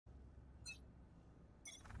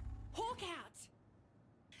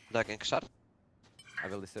genghsta. I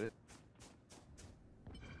will destroy it.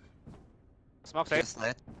 Smoke safe.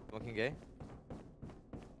 Smoking A.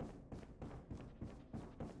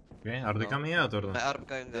 Okay, are they coming out or My not? arm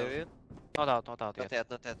going down. There Not out yet. Not yet,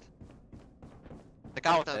 not yet. They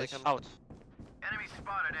come out now, they come Out. Enemy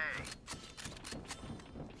spotted A.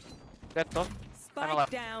 Dead top. Spike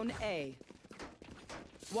down A.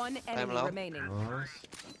 One enemy low. remaining. Nice.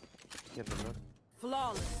 Get the blood.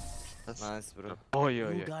 Flawless. Nice, bro. Oh, You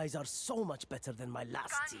yeah. guys are so much better than my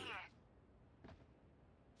last team.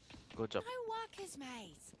 Good job. No workers,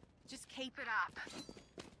 mate. Just keep it up.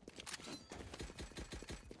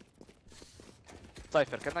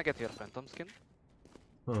 Cypher, can I get your phantom skin?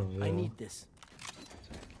 Oh, yeah. I need this.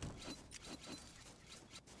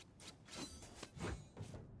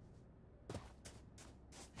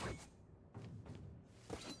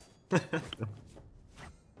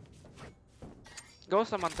 Go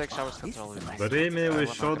someone take showers control. This is nice. Bury me I with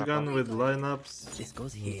wanna shotgun grab with lineups. This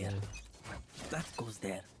goes here. That goes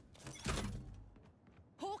there.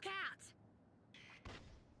 Hawk out.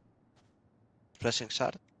 Flashing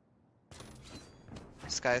shard.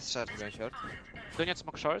 Sky is shard. Going short. Do you need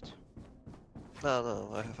smoke short?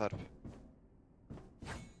 No, I have ARP.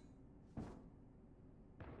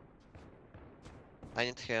 I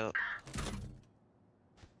need heal.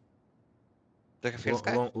 Do you have heal,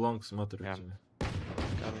 Sky? Long смотрю Yeah. тебя.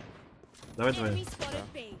 Coming. Давай, Enemy давай.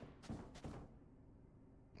 spotted B.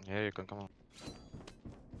 Yeah, you can come on.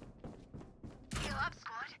 Heal up,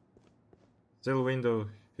 squad. Still window.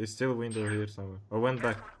 He's still window here somewhere. Oh, went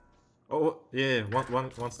back. Oh, yeah,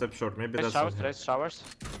 one step short. Maybe Raise that's showers, on him. raise showers.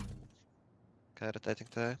 Okay, rotating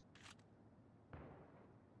to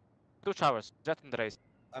 2 showers. Jet and raise.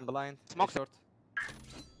 I'm blind. Smoke A short.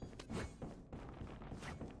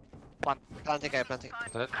 planting A, planting.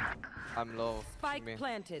 I'm low. Spike Me.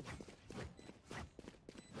 planted.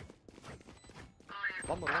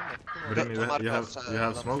 One more. Bury me, Mark you have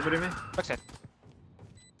us, smoke, bury me? Backside.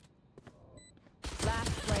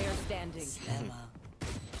 Last player standing. Emma.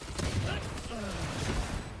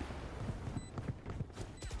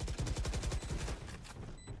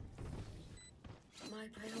 My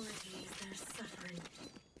priorities, they're suffering.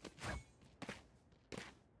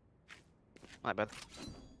 My bad.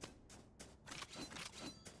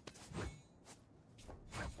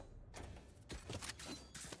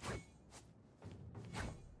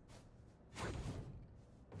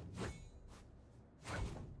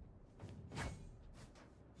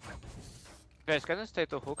 Guys, can you stay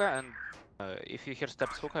to hookah and if you hear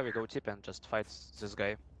steps hookah, we go tip and just fight this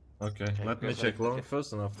guy. Okay, Okay, let me okay, check long okay.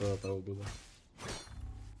 first and after that I will do that.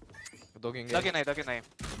 Dogging A. Dog in A, dog in A.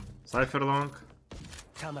 Cypher long.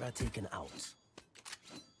 Camera taken out.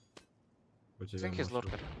 Which I is think he's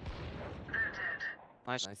lurker.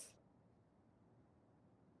 Nice. Nice.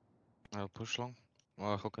 I'll push long.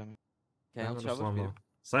 Oh, hookah. Can I shower Slow for you? mo.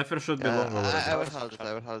 Cypher should be long I already. will hold it,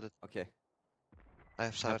 I will hold it. Okay. I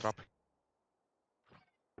have shower. Drop.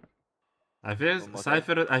 I feel One more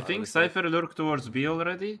Cypher. I I think will say. Cypher lurked towards B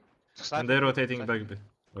already, and they're rotating back B.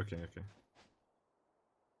 Okay.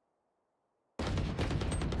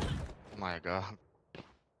 My god.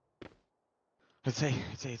 It's A,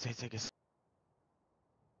 guys.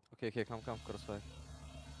 Okay, come, crossfire.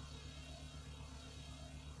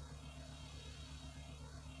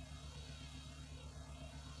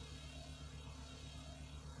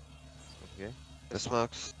 Okay. The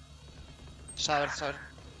smokes. Shower.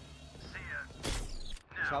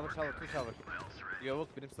 Shower, 2 shower. You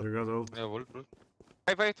ult, brimstone. You got ult. Yeah, bro.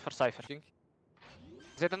 I wait for Cypher. King.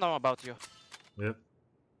 They don't know about you. Yep.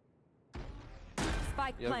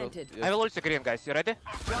 Spike Yeah, go. planted. Yes. I will ult the green, guys. You ready?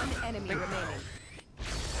 One enemy remaining.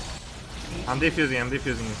 I'm defusing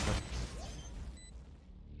instant.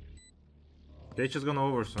 Cage is gonna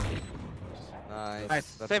over soon. Nice.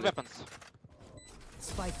 Nice. That's Save it. weapons.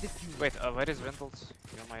 Spike defused. Wait, where is Ventals?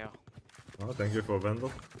 Oh, thank you for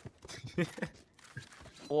Vandal.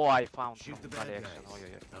 Oh, I found Shoot the some bad action. guys. Oh,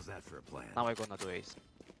 yeah. How's that for a plan? Now I'm gonna do ace.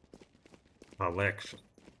 Election.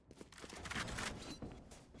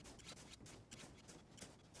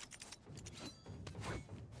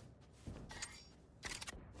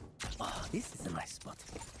 Oh, this is a nice spot.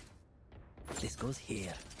 This goes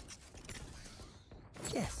here.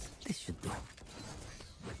 Yes, this should do.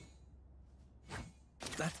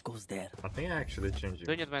 That goes there. I think I actually changed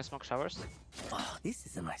Do you it. need my smoke showers? Oh, this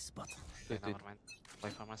is a nice spot. Okay, never mind.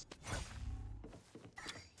 Wait for us.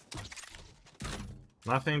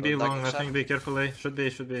 Nothing B Well, long, like nothing B. Careful A. Should be.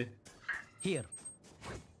 Here.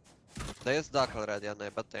 They use duck already on A,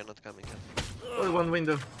 but they're not coming yet. Oh, one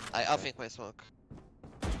window. I think my smoke.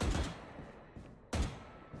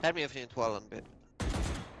 Help me if you need wall on B.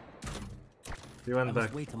 He went I was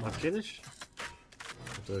back. way too much. Откидыш?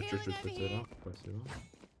 Это чуть-чуть потерял. Спасибо.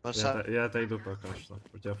 One shot. Я отойду пока что.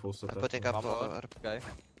 У тебя full I'm setup. putting up Bubble. Guy.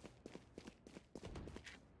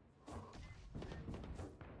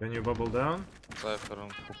 Can you bubble down? Cypher on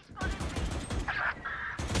hook.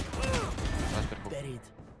 Cypher hook. Buried.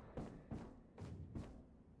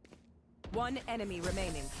 One enemy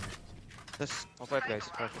remaining. This. I'll fight guys.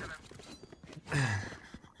 Fight.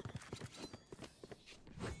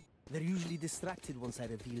 They're usually distracted once I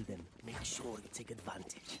reveal them. Make sure you take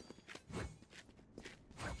advantage.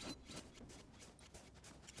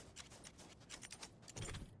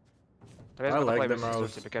 Raise I the like play them with out,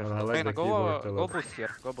 Susie, be careful. and I like Reyna, the keyboard a go lot. boost here.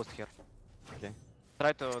 Go boost here. Okay.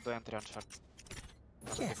 Try to do entry on short.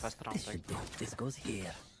 Yes, Fast round, this like. should do. This goes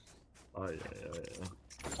here. Ай, ай, ай.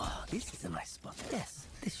 Oh, this is a nice spot. Yes,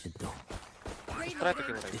 this should do. Just try to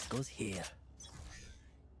kill Raze. This goes here.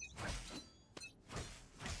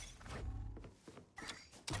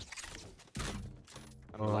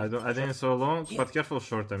 Oh, I didn't so long, but careful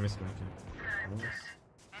short, I miss making. Nice.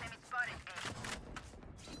 Enemy spotted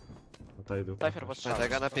A. Отойду. Cypher was They're shot.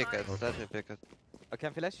 gonna pick it. Let me pick it. I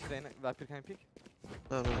can flash. Reyna, Viper can pick.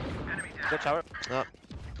 No, no. Good shower.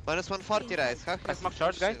 Minus 140 Raze. How I smoke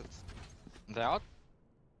charge, guy. They out?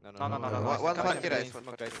 No, no, no. One 140 guy. Raze.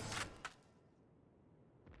 Smoke guys.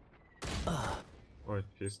 Ой,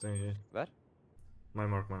 he's staying here. Where? My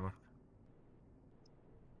mark, my mark.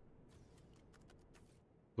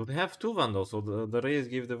 Do they have two vandals, so the Raze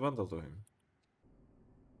give the vandal to him?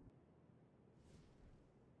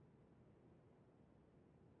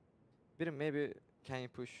 Birim, maybe can you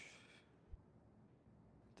push?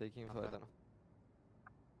 Taking for I don't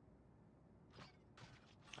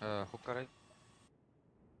know. Hookah right?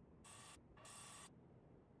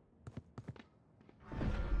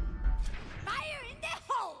 Fire in the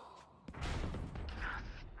hole!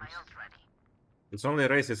 My ult's ready. It's only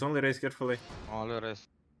Raze, carefully. Only race.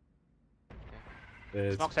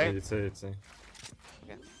 Smoke safe. It's a.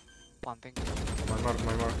 Planting. My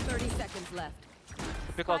mark. 30 seconds left.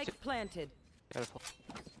 Pick out. Spike planted. Careful.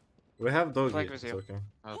 We have doggy, Flag with it's you. okay.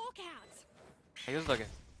 Hawk out! I use doggy.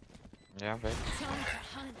 Yeah, wait. Time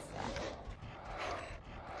to hunt.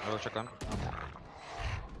 I will check on.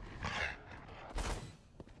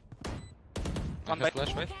 One I bite. have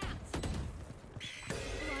flash, wait. Hawk out!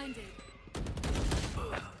 Blinded.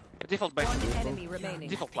 Default bite. One enemy remaining.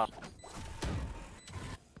 Default plat.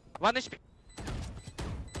 1 HP.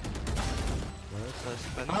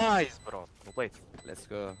 Nice. Nice, bro. Well played. Let's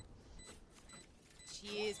go.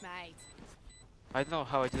 Cheers, mate. I don't know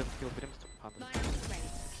how I didn't kill Brimstone. My arm's ready.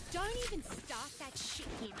 Don't even start that shit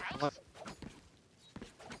here, mate.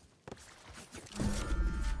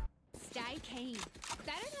 Stay keen.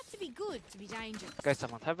 They don't have to be good to be dangerous. Guys,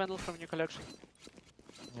 someone have Vandal from new collection?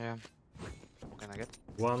 Yeah. What can I get?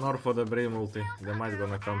 One or for the Brim ulti. They might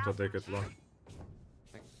gonna come to take it long.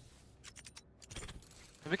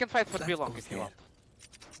 We can fight for That B long goes if you there. want.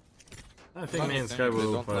 I think me and Don't Sky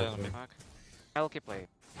will don't play fight. on me. Okay. I'll keep playing.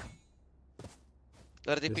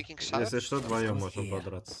 Are they picking shower? Если что, вдвоем можем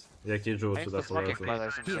подраться. Я киджу вот I'm сюда still smoking, полезу. but I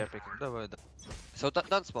think they're picking. Давай, да. So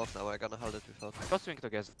don't smoke now, we're gonna hold it without. Go swing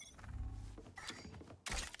together.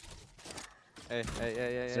 Hey.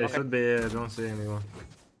 They should be, I don't see anyone.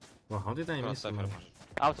 Wow, how did I Cross miss him? Cypher.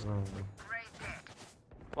 Out. Oh,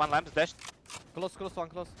 One lamp dashed. Close, one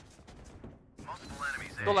close. Multiple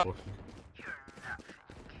enemies Two lamp. пофиг.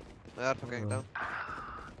 They are going down.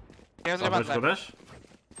 He only one Sabres lamp. кураж?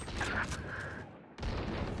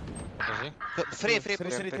 Подожди.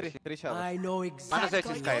 Free. Three shallow. I know Minus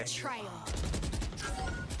exactly. 8 is Got your Sky. trail.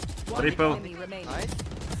 One Triple. enemy remaining. Nice.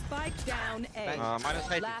 Spike down A.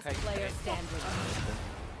 Minus 80. Last player standing.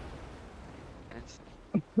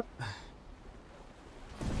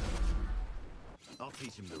 I'll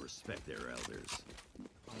teach them to respect their elders.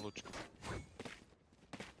 Лучше.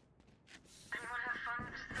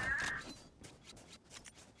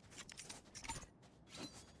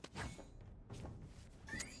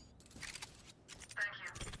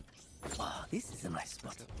 Oh, this is a nice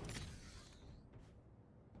spot.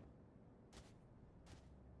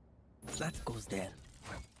 That goes there.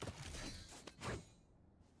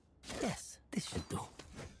 Yes, this should do.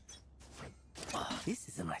 Oh, this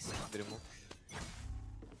is a nice spot. Birim move.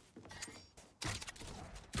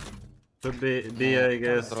 Should be, I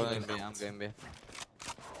guess. Throwing B. I'm going B.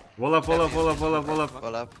 Wall up. Pull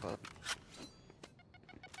up.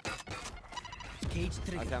 Cage I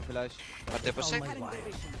trigger. can flash. Are they Oh pushing? my wire.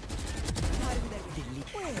 Delete.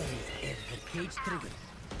 Where is ever cage trigger?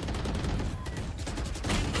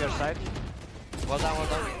 Your side. Well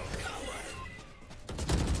done.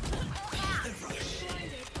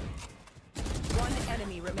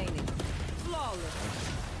 Flawless.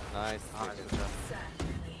 Nice. Good job.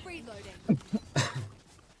 Reloading.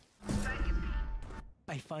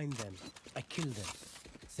 I find them. I kill them.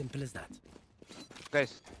 Simple as that.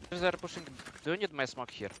 Guys, if they're pushing, do you need my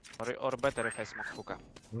smoke here? Or better if I smoke hookah?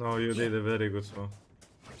 No, you did a very good smoke.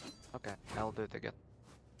 Okay, I'll do it again.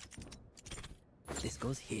 This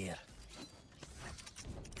goes here.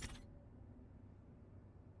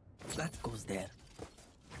 That goes there.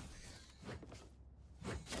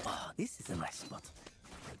 Oh, this is a nice spot.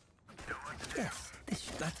 Yes,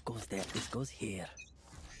 that goes there. This goes here.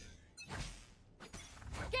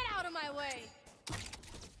 Get out of my way.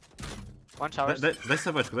 One shower. Дай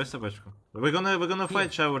собачку, дай собачку. We're gonna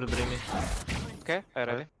fight shower, Dreamy. Okay, I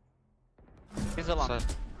ready. He's alone.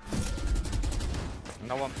 Side.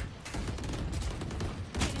 No one.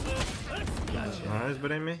 Nice,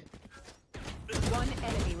 Dreamy. One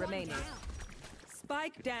enemy remaining.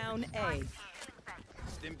 Spike down A.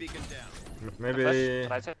 Stim beacon down. Maybe...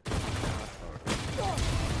 Right side.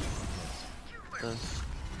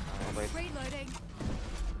 Wait. Reloading.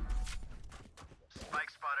 Spike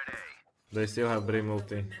spotted A. They still have Brim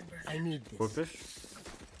ulti. I need this. Push?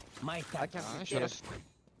 My I time. can Nice, nice.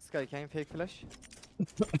 Sky, can you fake flash?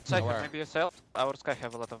 Cypher, Where? maybe you sell. Our Sky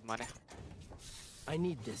have a lot of money. I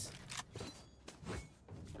need this.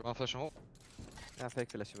 You want flash and hold? Yeah, fake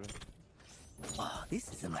flash, bro. Oh, this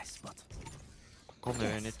is a nice spot. Kom nu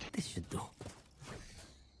Yes, niet. this should do.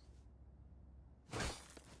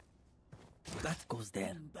 That goes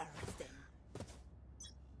there.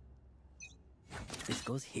 This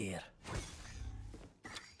goes here.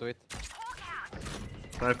 Do it.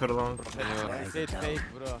 Cypher long. Fake, fake,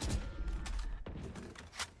 bro.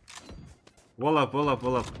 Wall up, wall up,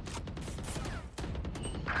 wall up.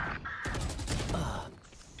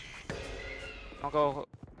 I'll go.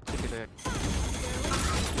 City to it.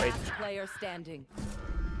 Last player standing.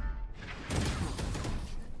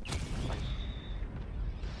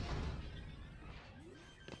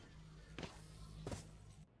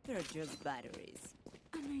 They're just batteries.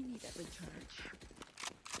 And I need a recharge.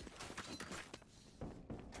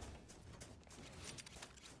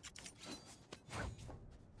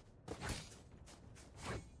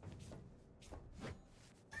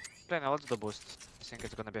 Now let's do boost. I think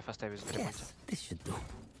it's gonna be fast with 3 points. Yes, this should do.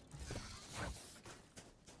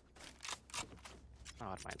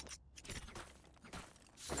 Never mind.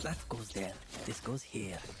 That goes there. This goes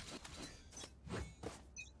here.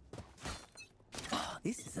 Oh,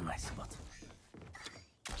 this is a nice spot.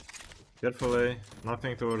 Careful A.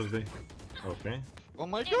 Nothing towards B. Okay. Oh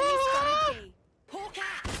my Enemy god! spotted B. Hawk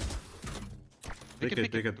out. Pick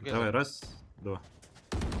it, pick it. Давай, раз, два.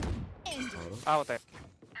 Out there.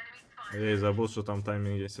 Ей, забыл, что там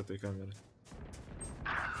тайминг есть с этой камеры.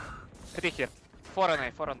 3 here. 4 on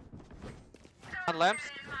A, 4 on. 1 lamps,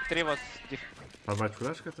 3 was Побать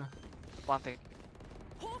флешка-то? planting.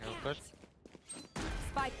 Hawk Yeah, out. flash.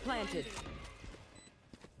 Spike planted.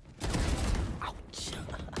 Ouch.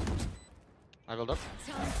 I will duck.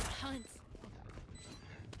 Time to hunt.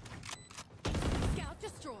 Scout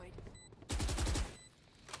destroyed.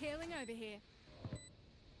 Healing over here.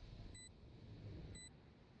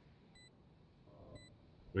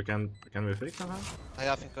 Can we fake somehow?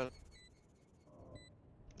 I think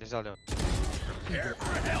This is all.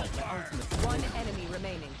 One enemy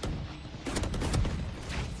remaining.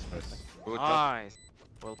 Nice. Good job. Nice.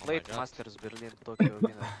 Well played, God. Masters Berlin Tokyo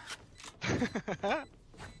winner.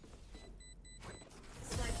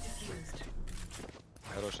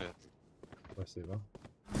 Хороший. Спасибо.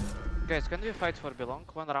 Guys, can we fight for belong?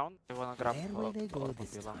 1 round? I wanna grab Where will they go for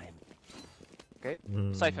this belong. time? Okay.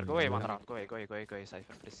 Mm, Cypher, go away 1 yeah. round. Go away, go away, go away, go away,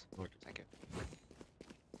 Cypher, please. Okay. Thank you.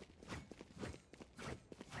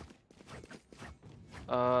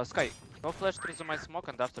 Sky, go flash through my smoke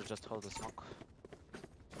and after just hold the smoke.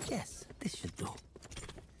 Yes, this should do.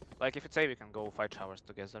 Like if it's A, we can go fight showers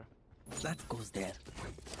together. That goes there.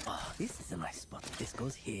 Oh, this is a nice spot. This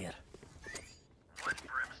goes here. One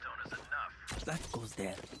brimstone is enough. That goes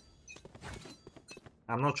there.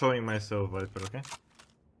 I'm not showing myself, Viper, okay?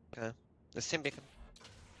 Okay. The sim beacon.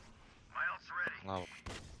 My ult's ready. Now.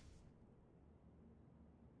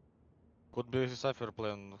 Could be Cypher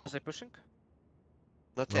playing. Is he pushing?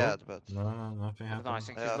 Not No. yet, but No, nothing No, I happened.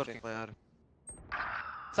 think yeah, he's I lurking. think they are.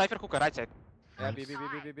 Cypher hookah, right side. Yeah, B, B, B,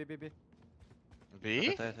 B, B, B, B, B.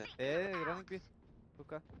 B? But I think- Hey, running B.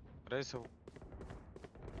 Hookah. Raise. No.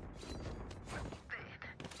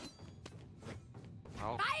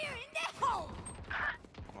 Fire in the hole.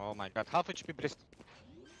 Oh my god. Half HP breast.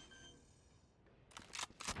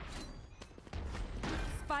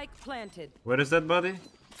 Spike planted. Where is that body?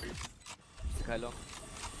 Sky long.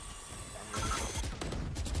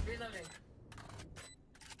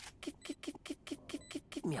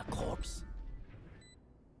 Give me a corpse.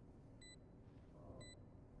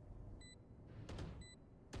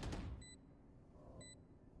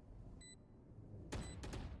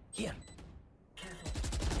 Here.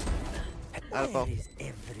 Elbow. Where is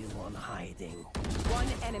everyone hiding? One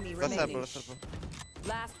enemy Left elbow, remaining. left elbow.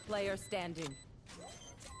 Last player standing.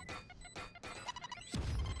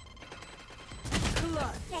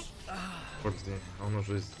 Clutch. Подожди, он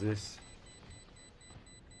уже здесь.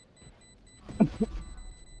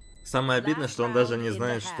 Самое обидное, что он даже не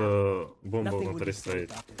знает, что бомба Nothing would внутри be so стоит.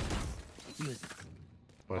 bad. Use it.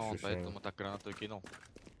 По Ну, ощущениям. поэтому так гранату и кинул.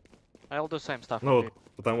 I'll do same stuff. Ну, maybe.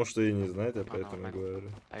 потому что и не знает, я no, поэтому man.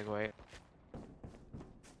 говорю. I go A.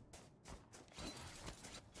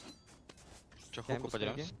 Че, Can I хуку boost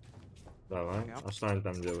подеремся? Давай. Yeah. А что они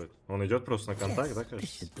там делают? Он идет просто на контакт, Yes, да, this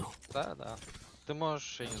кажется? should do. Да, да. Ты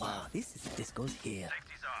можешь, я не знаю, This goes here.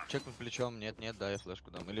 чекнуть плечом, нет, да, я флешку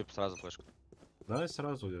дам. Или сразу флешку. Давай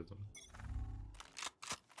сразу где-то.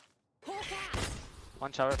 Hawk out.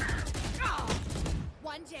 One shower.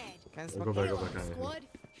 One dead. Can Go smoke. back, go back. Anya. Squad.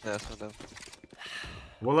 Yeah, so down.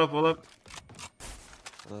 Wall up, wall up.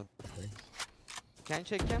 Can you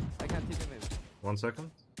check cam? I can't even move. 1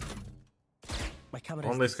 second. My camera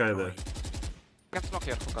Only is sky destroyed. Can smoke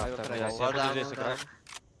here, hook I will after. try. Yeah, Well Well yeah. done, здесь well играем. done.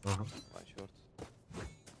 Ага. One short.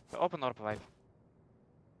 Open or revive.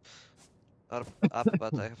 Up,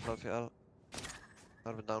 but I have floppy all.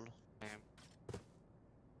 Or down.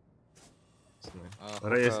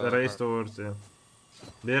 Raise towards, yeah.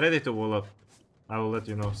 Be ready to wall up. I will let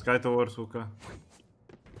you know. Sky towards hookah.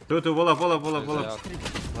 Two, wall up, wall up, wall up, wall up.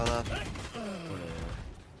 Well up.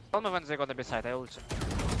 Tell me when they're gonna be side, I will.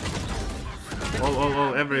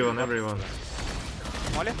 All, everyone.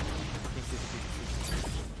 Molly?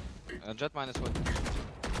 Jet minus one.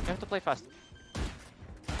 You have to play fast.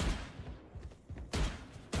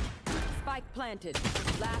 Spike planted.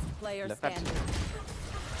 Last player Left. standing.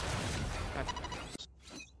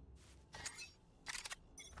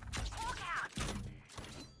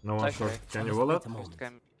 No one Nice short. try. Can you Just wall wait up? a moment.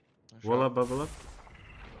 Can... Wall up, bubble up.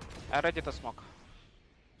 I'm ready to smoke.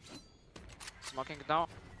 Smoking now.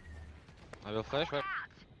 I will flash, wait.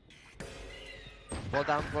 Wall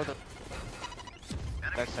down, wall down.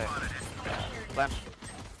 Backside. Lamp.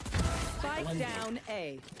 Spike down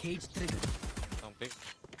A. Cage triggered. Don't pick.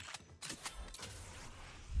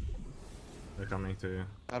 They're coming to you.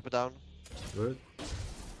 Up down. Good.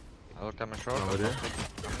 I will come in short. Somebody.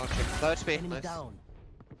 I'm not checking. Low HP, Enemy nice. down.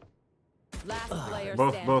 Last player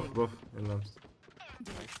Both. standing. In lamps.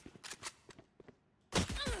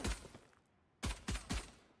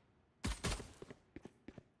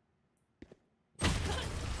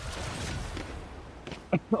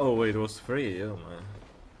 Oh wait, it was free, yeah man.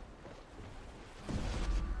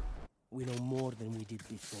 We know more than we did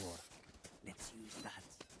before. Let's use that.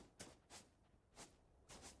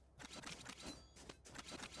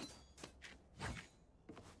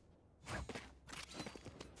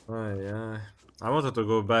 Oh yeah. I wanted to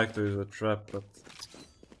go back to the trap, but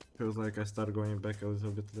feels like I start going back a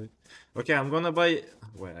little bit late. Okay, I'm gonna buy.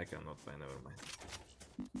 Wait, I cannot buy. Never mind.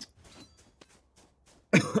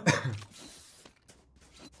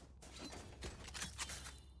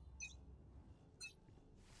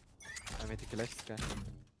 I'm waiting to left sky.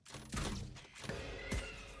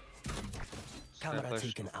 Camera flash.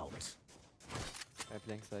 taken out. I'm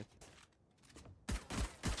playing side.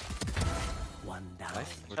 One down.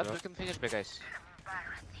 Nice. Good Shot, job. we can finish B, guys.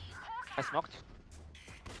 I smoked.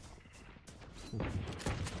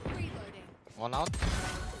 Reloading. One out.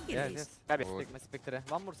 Yes, yes. Maybe. Good. Take my spectre.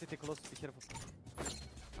 One more city close. Be careful.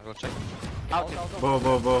 I will check. Out. Bo.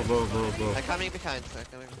 I'm coming behind, I'm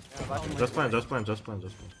coming behind. Just plan.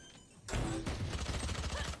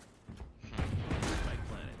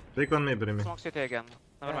 Pick on me, Brimmy. Smoke city again.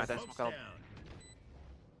 Never mind, I smoke out.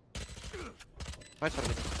 Wait for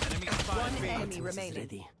me. One enemy Is remaining.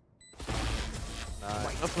 ready.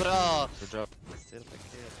 No, bro! Good job. Still the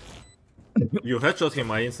kill. You headshot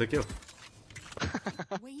him, I insta kill.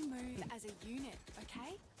 We move as a unit,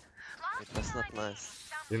 okay? It was not nice.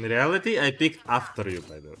 In reality, I picked after you,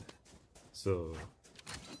 by the way. So.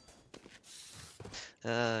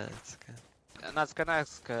 It's okay. Nats, can I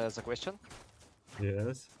ask the question?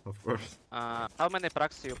 Yes, of course. How many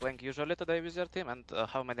prax you playing usually today with your team, and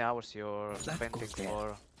how many hours you're That spending goes there.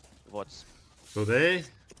 for VODs? Today,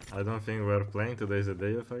 I don't think we're playing. Today's the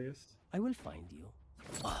day off, I guess. I will find you.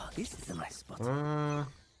 Ah, this is a nice spot.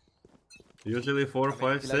 Usually 4, 5,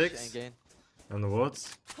 Flash 6. and gain. And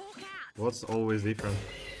what's? Hawk out. What's always different?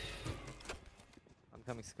 I'm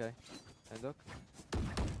coming sky. And doc.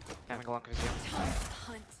 Coming along with you.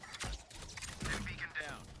 Hunt.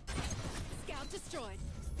 Scout destroyed.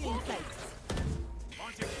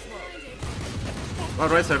 Oh,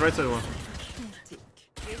 right side one.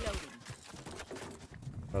 Reloading.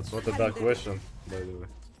 That's not a bad question, by the way.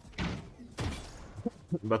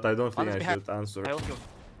 But I don't think One is I behind. should answer. I will kill.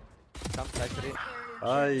 Come factory.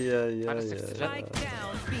 Minus 60 jet. Strike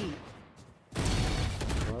down B.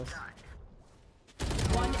 Nice.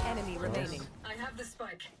 One enemy remaining. I have the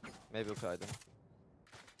spike. Maybe we'll try them.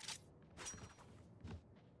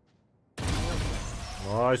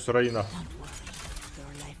 Nice, Reina. Don't worry.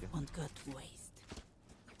 Your life won't go to waste.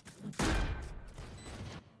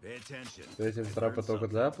 Pay attention. Ты эти трапы только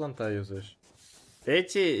для планта юзаешь?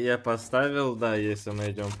 Эти я поставил, да, если мы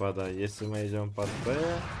идем под А. Если мы идем под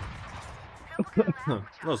Б...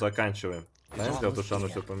 Ну, заканчиваем. Да, я сказал, что оно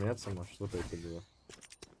все поменяться может. Что-то это было.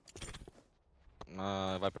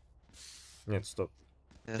 Viper. Нет, стоп.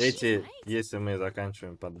 Yes. Эти, если мы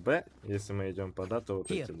заканчиваем под Б, если мы идем под А, то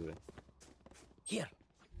вот эти две. Here.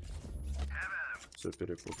 Все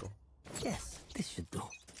перепутал. Yes, this should do.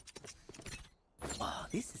 Oh,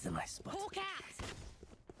 this is a nice spot. Hawk out.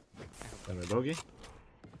 Там и доги.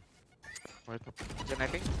 Wait.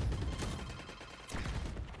 Generating.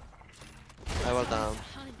 I was down.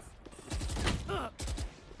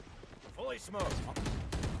 Fully smoked.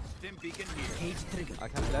 Stim beacon here. Cage trigger. I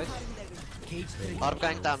can flash. Cage trigger. Orb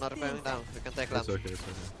going down, orb going down. We can take It's lamp. okay, it's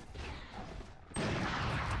okay.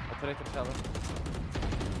 Operator shower.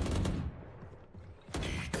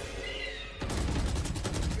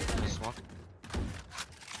 Smoke.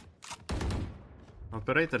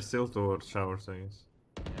 Operator still towards showers, I guess.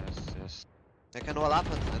 Yes. I can wall up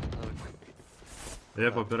and...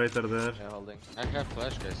 Yep, operator there. Yeah, holding. I have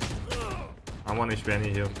flash, guys. I'm 1 HP, I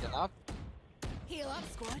need heal. Picking up. Heal up,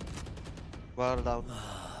 squad. Wall down.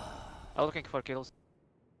 I'm looking for kills.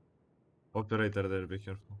 Operator there, be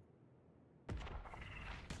careful.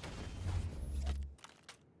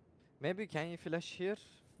 Maybe can you flash here?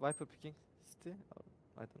 Viper picking still? Or,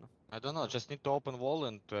 I don't know. I don't know, just need to open wall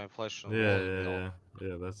and flash on Yeah, wall.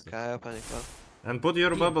 yeah, that's it. Okay, opening well. And put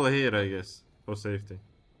your bubble here, I guess, for safety.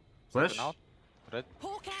 Flash? Open out. Red.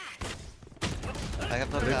 Hawk out. I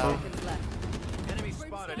have no Triple. cow. Seconds left. Enemy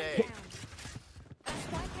spotted A.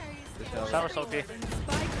 Spike carriers. Shower. Shower OP.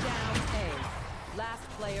 Spike down A. Last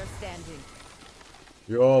player standing.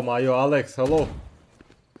 Yo, Mayo, Alex, hello.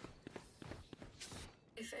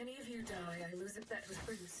 If any of you die, I lose a bet with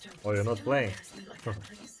Brimstone. Oh, you're not playing? Embarrass me like that,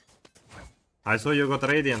 please. I saw you got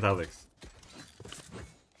Radiant, Alex.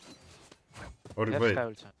 Or Have wait, Sky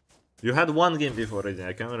ulti. you had one game before Radiant,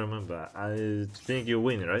 I can't remember. I think you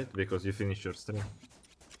win, right? Because you finished your stream.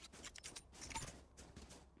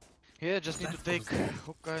 Yeah, just need to take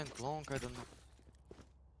hookah and long, I don't know.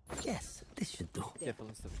 Yes, this should do. Careful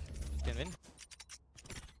and stuff. Can win?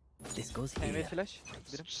 This goes Can you here. wait flash?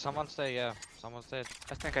 Someone stay, yeah. Someone stay.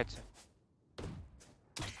 I think I'd say.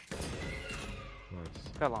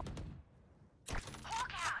 Nice. Go long.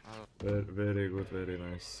 Very good, very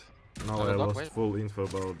nice. Now Oh, I dog, lost wait. full info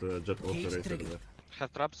about the jet Cage operator trigger. there.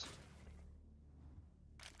 Have traps.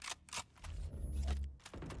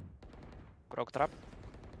 Broke trap.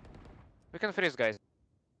 We can freeze, guys.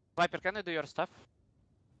 Viper, can you do your stuff?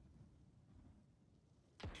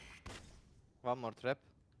 One more trap.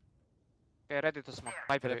 Okay, ready to smoke.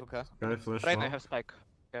 Viper, Trap hookah. Sky flash right now you long. have spike.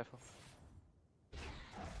 Careful.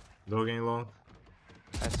 Dogging long.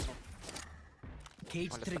 Nice.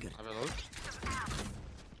 Cage Only trigger. I will ult.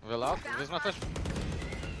 Will out. Where's my flash?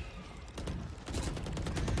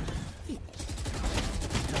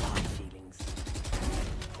 No hard feelings.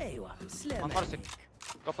 Hey, what? Slim. One more city.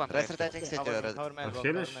 Go plant. Rest guys. rotating city Cover, already. cover main wall,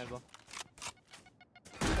 Finish. cover main wall.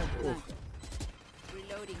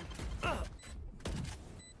 Reloading.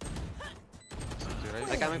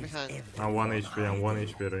 They're coming behind. I'm 1 HP, I'm 1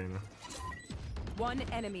 HP right now. One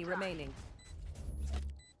enemy remaining.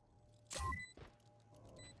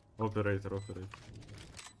 Operator.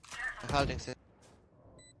 I'm holding city.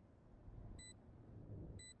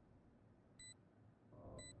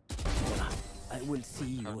 I will see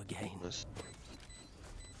you again. Nice.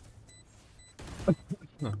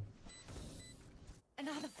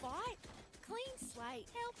 Another fight? Clean slate.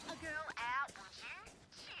 Help a girl out, would you?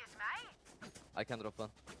 Cheers, mate. I can drop one.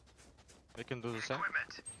 We can do the same.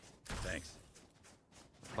 Thanks.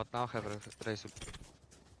 But now have raise up.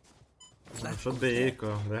 Should be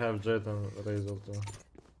eco, they have jet and Razor too.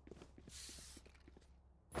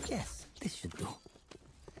 Yes, this should do.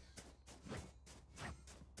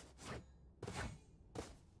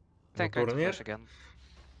 Think I турнир? flash again.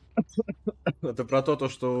 Это про то,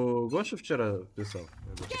 что Гоша вчера писал? Или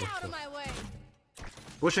Get про out что? of my way.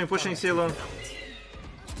 Pushing силу.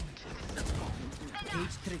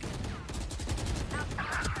 Cage trigger.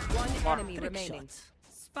 more. enemy remaining.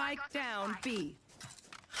 Spike down B.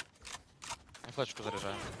 Я флешку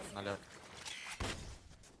заряжаю. Налет.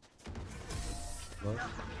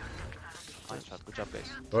 Nice shot. Good job, guys.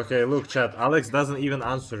 Okay, look, chat. Alex doesn't even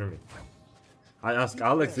answer me. I ask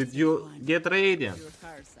Alex, did you get radiant? Your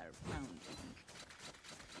hearts are pounding.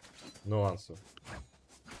 No answer.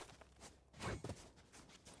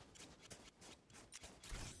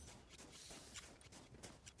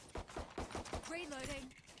 Reloading.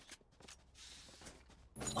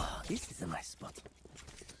 Oh, this is a nice spot.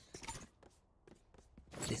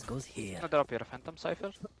 This goes here. Gonna drop your phantom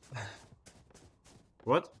cypher.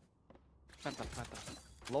 What? Phantom.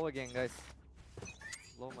 Low again, guys.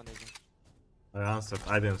 Low money again. I answered.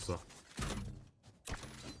 I didn't saw.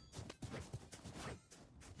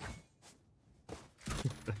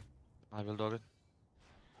 I will dog it.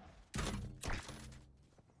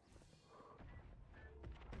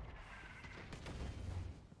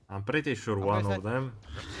 I'm pretty sure one of them.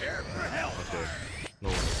 Okay. No.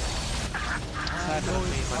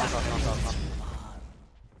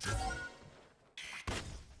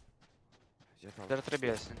 There are 3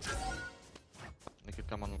 BS. They could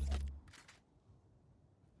come on.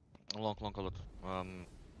 Long a lot.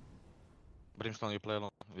 Brimstone, you play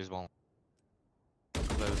alone. Visible.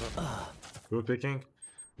 Play with that. Good picking.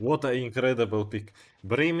 What an incredible pick.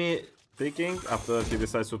 Brimmy picking. After he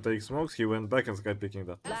decides to take smokes, he went back and sky picking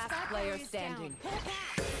that. Last player standing.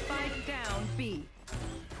 Spike down B.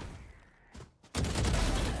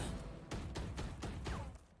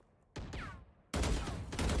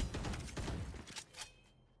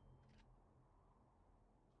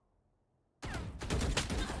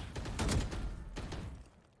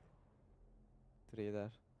 Three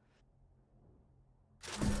there.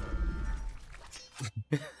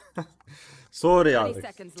 Sorry, 30 Alex.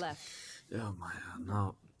 seconds left. Oh my god,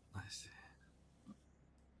 no. I see.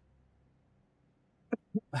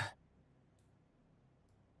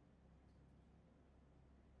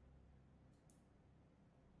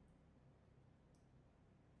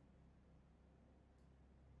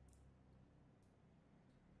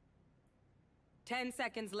 Ten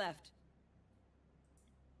seconds left.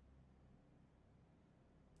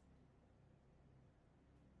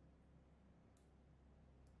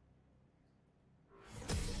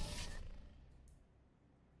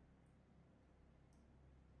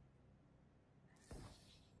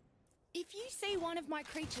 If you see one of my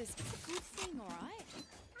creatures, it's a good thing, alright?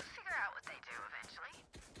 We'll figure out what they do eventually.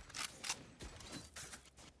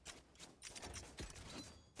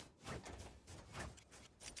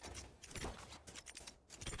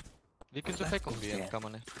 We can just take on B and come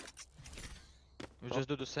on it. We just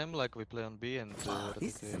do the same like we play on B and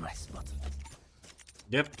This is a nice spot.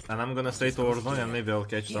 Yep, and I'm gonna stay towards one and maybe I'll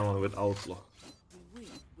catch someone with outlaw. We win,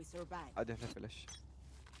 we survive. I don't have flash.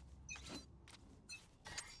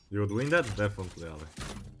 You would win that? Definitely, Alex.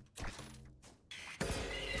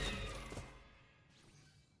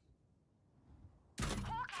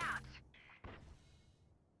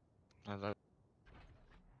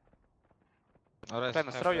 Alright,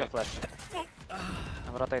 Tenz, throw your flash.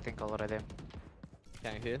 I'm rotating already.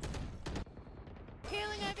 Can you heal?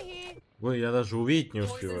 Healing over here. Ой, я даже увидеть не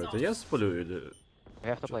успеваю. Это я сплю или... We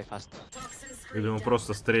have to play fast. Или он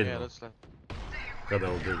просто Yeah, стрельнул, that's like. когда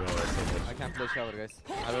убегал от собой. I can play shower, guys.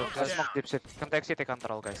 I will smoke deep city. Can take city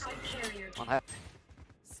control, guys. On head.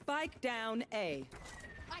 Spike down A.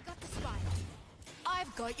 I got the spike.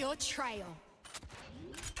 I've got your trail.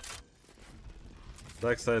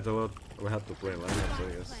 Backside a lot. We had to play lineup,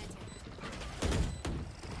 I guess.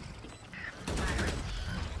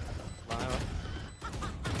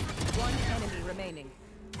 One enemy remaining.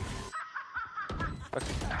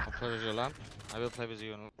 I'll play with your lamp. I will play with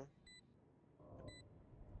you.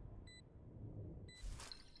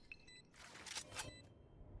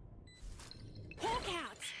 Hawk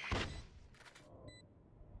out.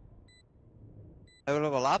 I will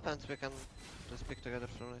level up and we can just pick together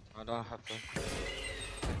from it. I don't have to.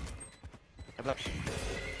 What have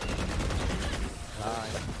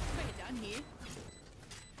you done here?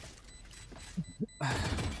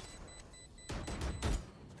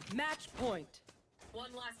 Match point.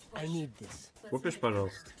 I need this. Купишь,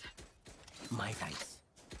 пожалуйста? My dice.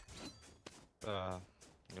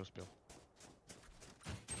 Не успел.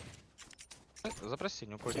 Запроси,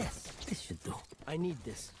 не уходи. Yes, this should do. I need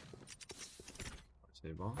this.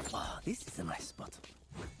 Спасибо. Oh, this is a nice spot.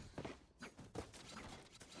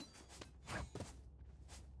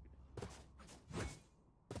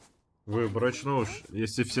 Выбрать уж,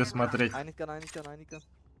 если все смотреть. I need gun.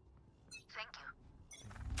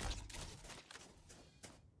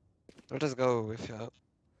 We'll just go if you have.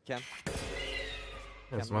 Can.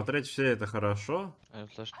 Нет, смотреть все это хорошо,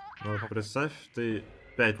 Flash. но вот представь, ты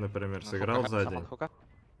 5, например, сыграл за день,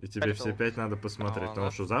 и тебе все 5 надо посмотреть,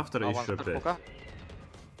 потому что завтра еще 5.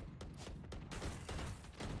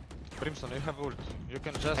 Brimstone, you have ult. You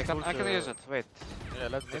can just I can use it, wait. Yeah,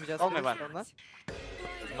 let's Maybe just Only ult one. on that?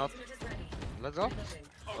 not. Let's go.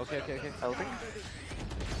 Okay. Ulting.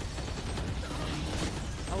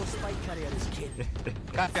 Our spike carrier is killed.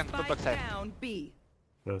 Caspian, two Spike backside. down B.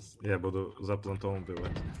 Сейчас я буду за плантом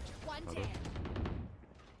убивать. One Hello. down.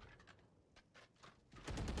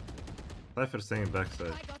 Cypher staying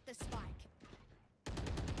backside. I got the spike.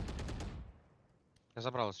 Я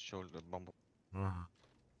забрал еще ult, бомбу. Ага.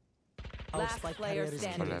 Our Last spike player carrier is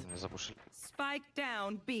standing. Бля, мне запушили. Spike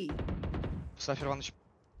down B. Cypher 1 HP.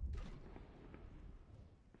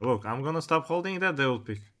 Look, I'm gonna stop holding that, they will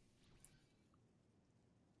pick.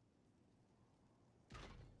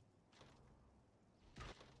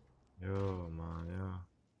 Yo, man, yo.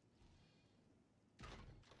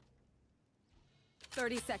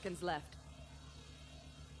 30 seconds left.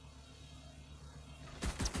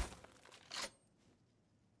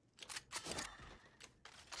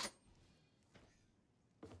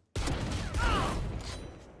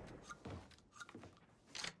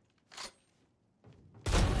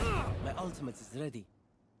 My ultimate is ready.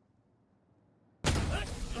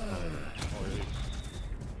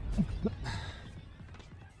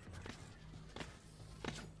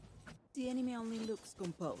 The enemy only looks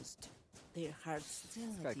composed. Their hearts still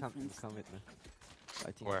This a guy different come with me.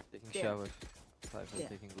 I think Where? taking There. shower. Cypher There.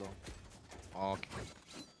 taking long. Okay.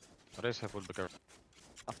 Raise have ult, be careful.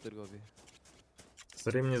 After go B.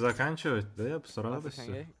 Стрим не заканчивать? Да я бы с Cypher can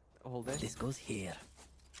радостью. A. Hold day. This goes here.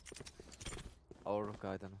 Or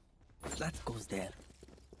I don't know. That goes there.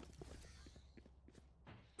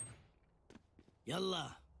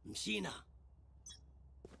 Yalla, mshina.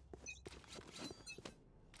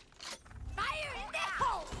 Fire in the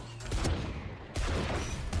hole!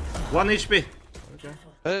 1 HP!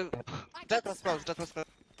 Jet was close, jet was close.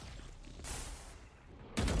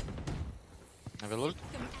 I will ult.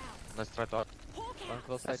 Them out. Let's try to ult. Hawk One out.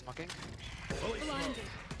 close Nice side. smoking. Blinded.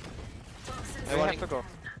 We have to go.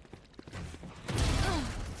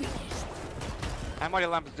 Finished. I'm already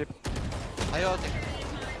lamps deep. I ult.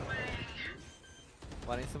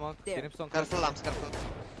 One in smoke. There. Brimstone close. Careful lamps, careful.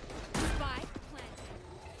 Spike planted.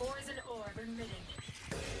 Poison orb emitting.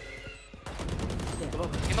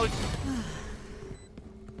 In ult.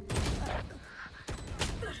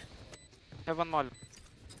 Have one more.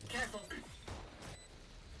 Careful.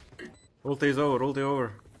 Ulti is over, ulti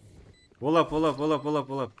over. Wall up, wall up, wall up, wall up,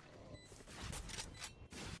 wall up.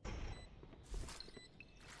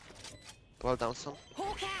 Well down, son.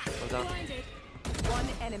 Hawk out. Well done. Blinded. One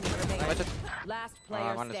enemy remaining. Wait, Last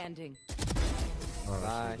player one is- standing. Oh,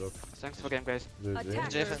 Nice. good. Thanks for game, guys. GG.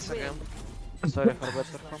 Attackers Defense win. again. Sorry for bad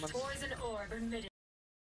performance. Poison orb emitting.